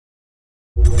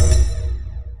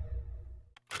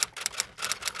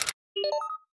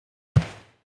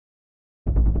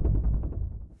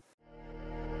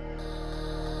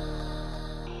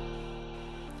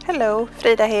Hello,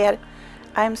 Frida here.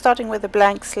 I'm starting with a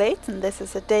blank slate, and this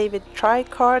is a David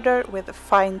Tricarder with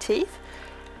fine teeth.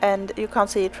 And you can't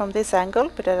see it from this angle,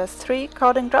 but it has 3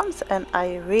 carding drums and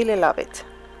I really love it.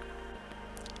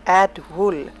 Add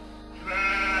wool.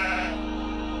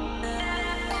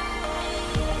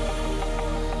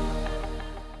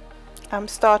 I'm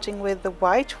starting with the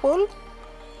white wool,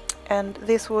 and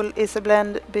this wool is a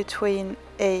blend between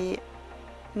a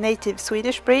native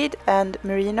Swedish breed and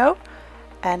Merino,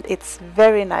 and it's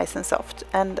very nice and soft.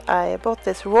 And I bought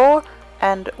this raw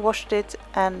and washed it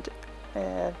and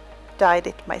dyed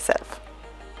it myself.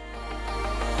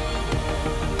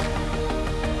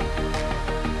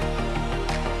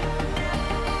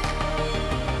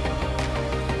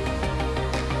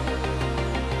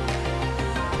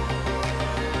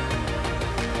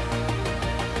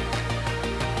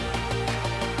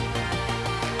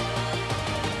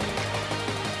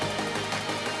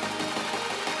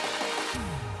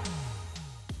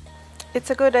 It's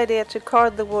a good idea to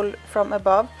card the wool from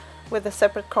above with a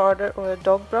separate carder or a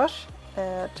dog brush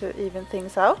to even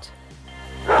things out.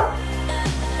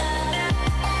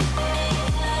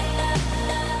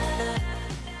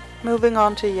 Moving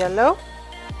on to yellow.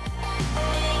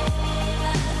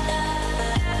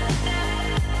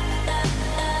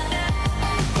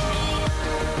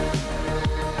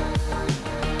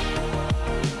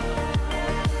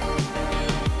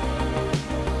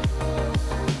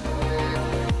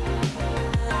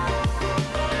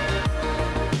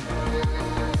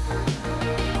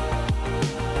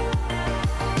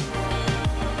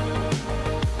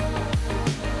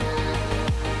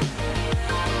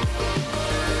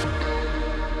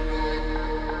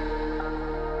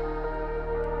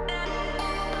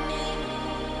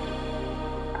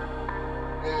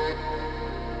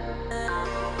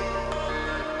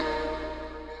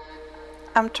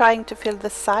 I'm trying to fill the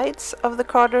sides of the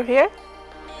carder here.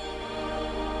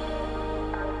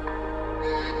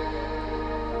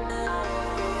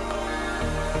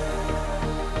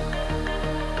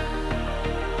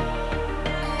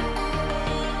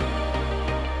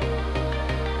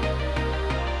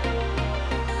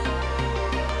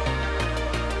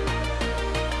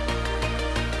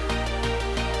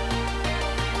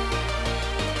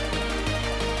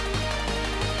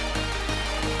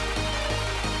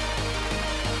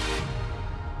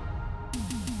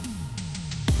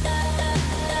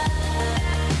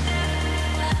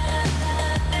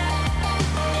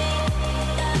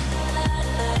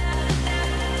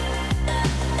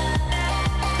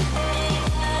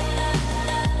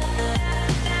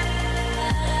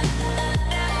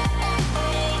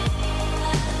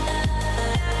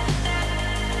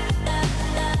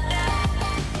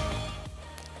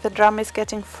 The drum is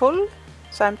getting full,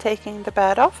 so I'm taking the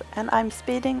bed off and I'm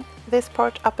speeding this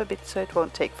part up a bit so it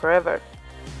won't take forever.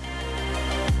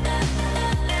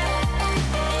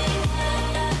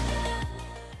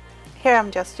 Here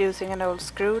I'm just using an old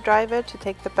screwdriver to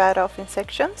take the bed off in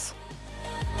sections.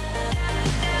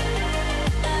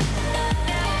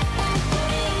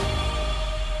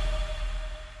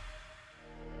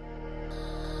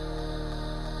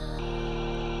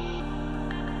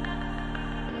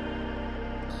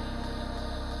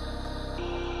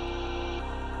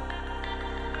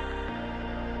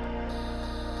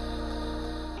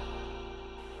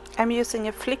 I'm using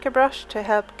a flicker brush to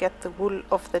help get the wool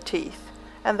off the teeth,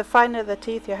 and the finer the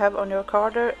teeth you have on your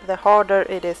carder, the harder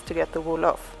it is to get the wool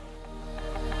off.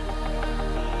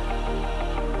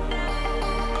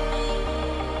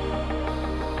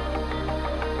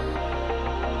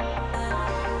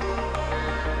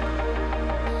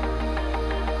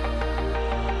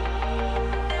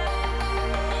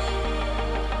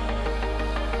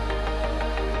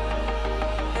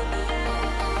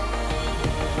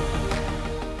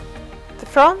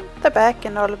 The front, the back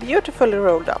and all beautifully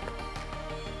rolled up.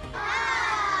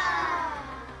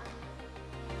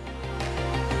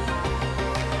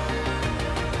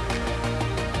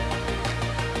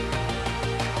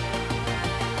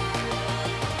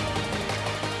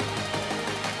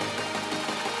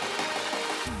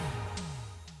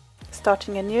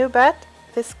 Starting a new bed,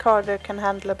 this carder can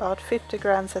handle about 50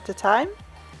 grams at a time.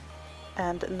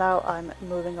 And now I'm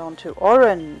moving on to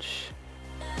orange.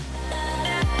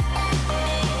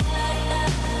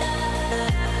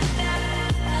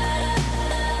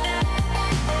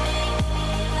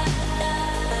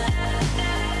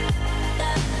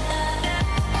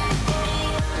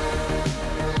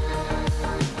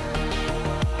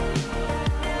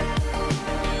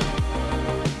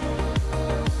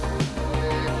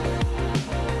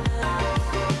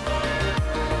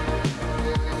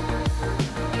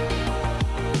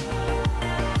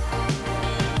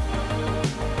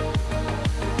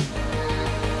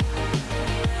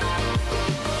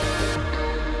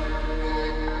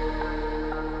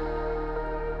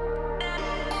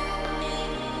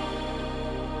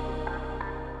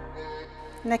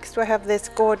 Next we have this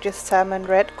gorgeous salmon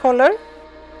red color.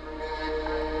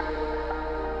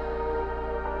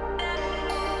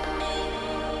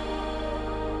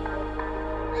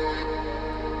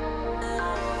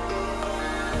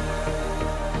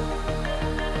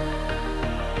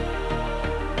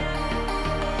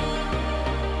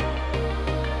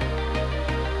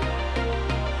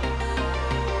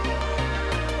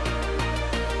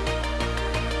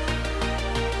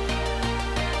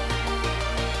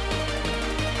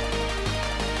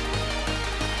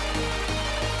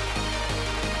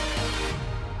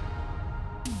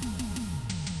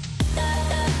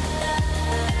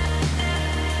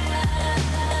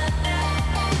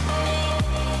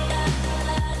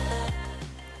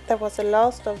 That was the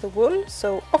last of the wool,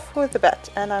 so off with the bat,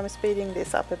 and I'm speeding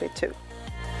this up a bit too.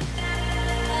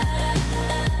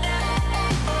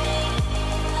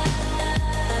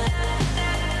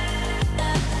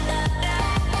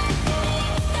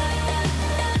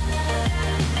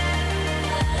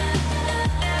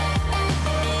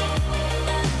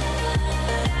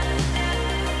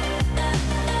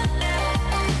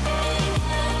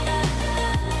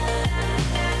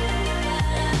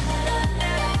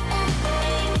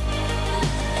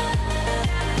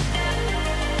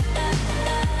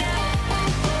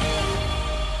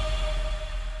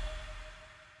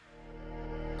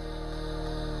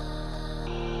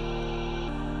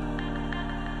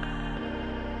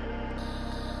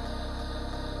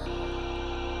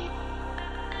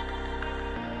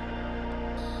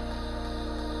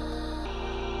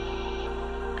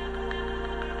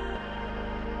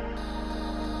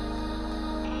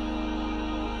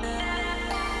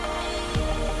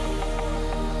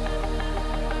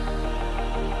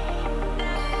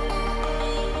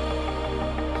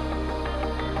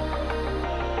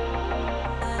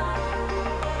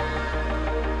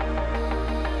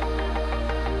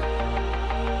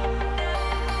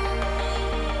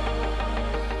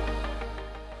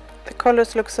 The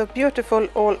colors look so beautiful,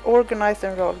 all organized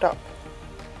and rolled up.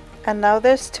 And now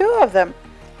there's two of them.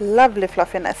 Lovely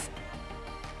fluffiness.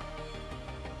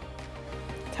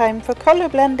 Time for color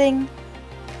blending.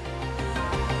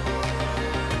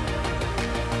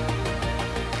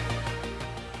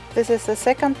 This is the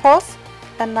second pass,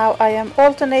 and now I am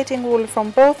alternating wool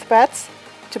from both bats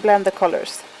to blend the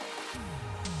colors.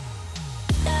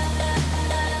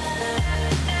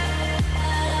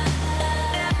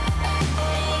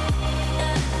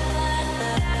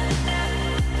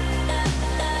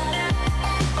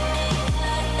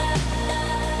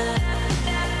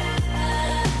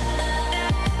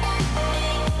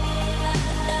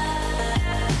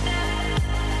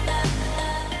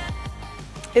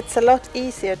 It's a lot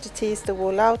easier to tease the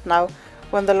wool out now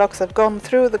when the locks have gone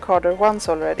through the carder once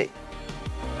already.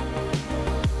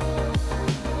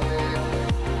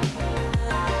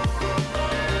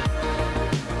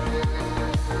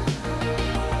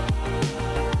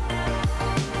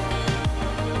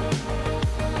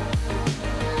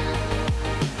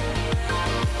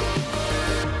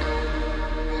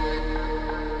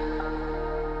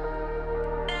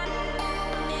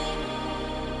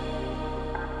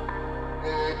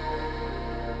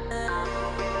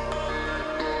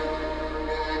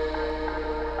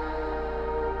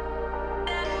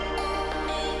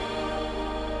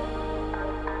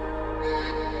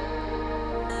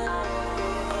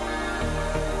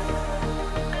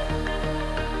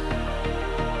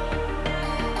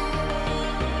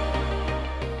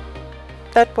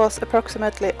 That was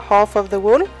approximately half of the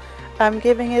wool. I'm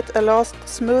giving it a last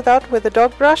smooth out with a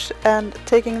dog brush and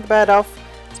taking the bed off,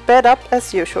 sped up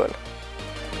as usual.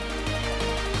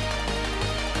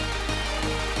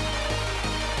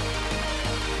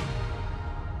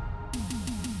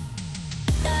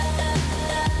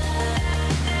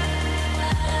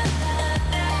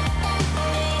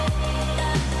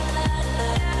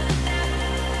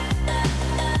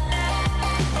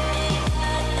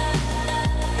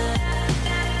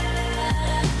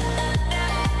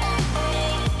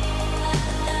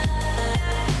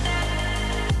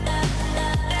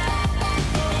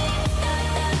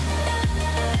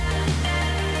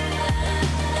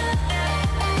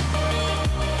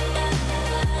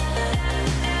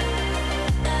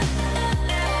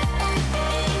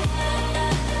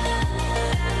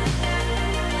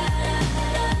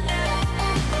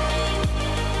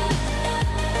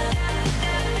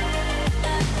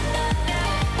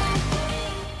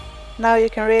 Now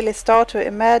you can really start to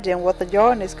imagine what the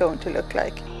yarn is going to look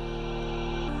like.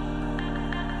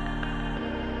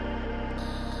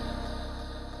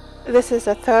 This is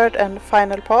a third and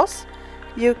final pass.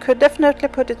 You could definitely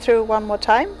put it through one more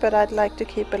time, but I'd like to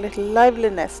keep a little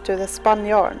liveliness to the spun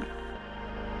yarn.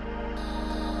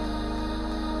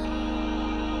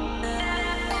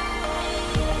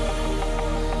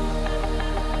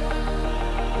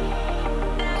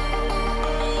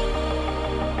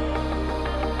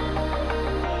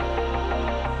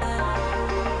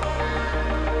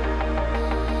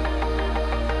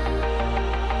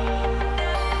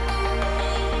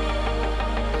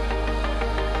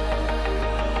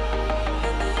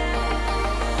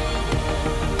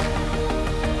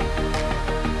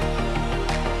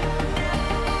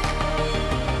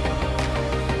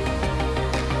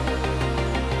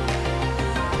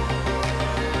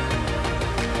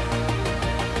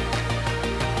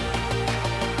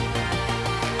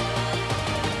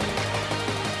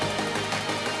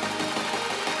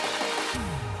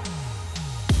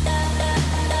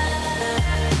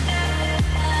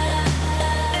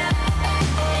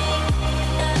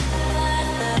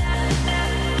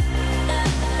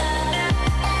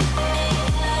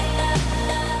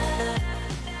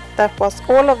 that was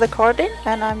all of the carding,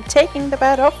 and I'm taking the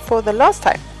bed off for the last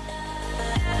time.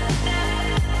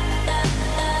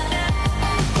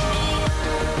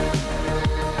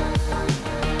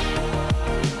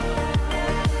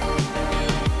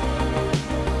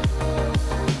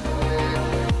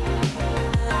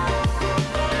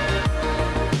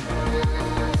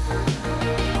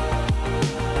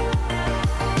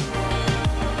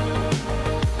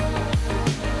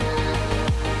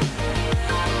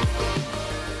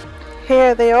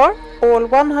 Here they are, all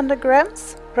 100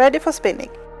 grams, ready for spinning.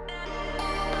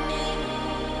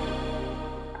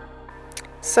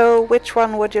 So which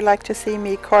one would you like to see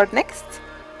me card next?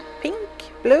 Pink,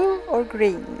 blue or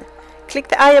green? Click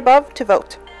the I above to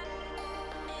vote.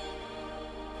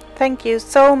 Thank you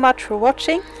so much for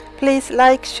watching. Please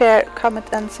like, share, comment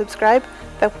and subscribe.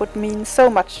 That would mean so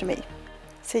much to me.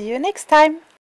 See you next time!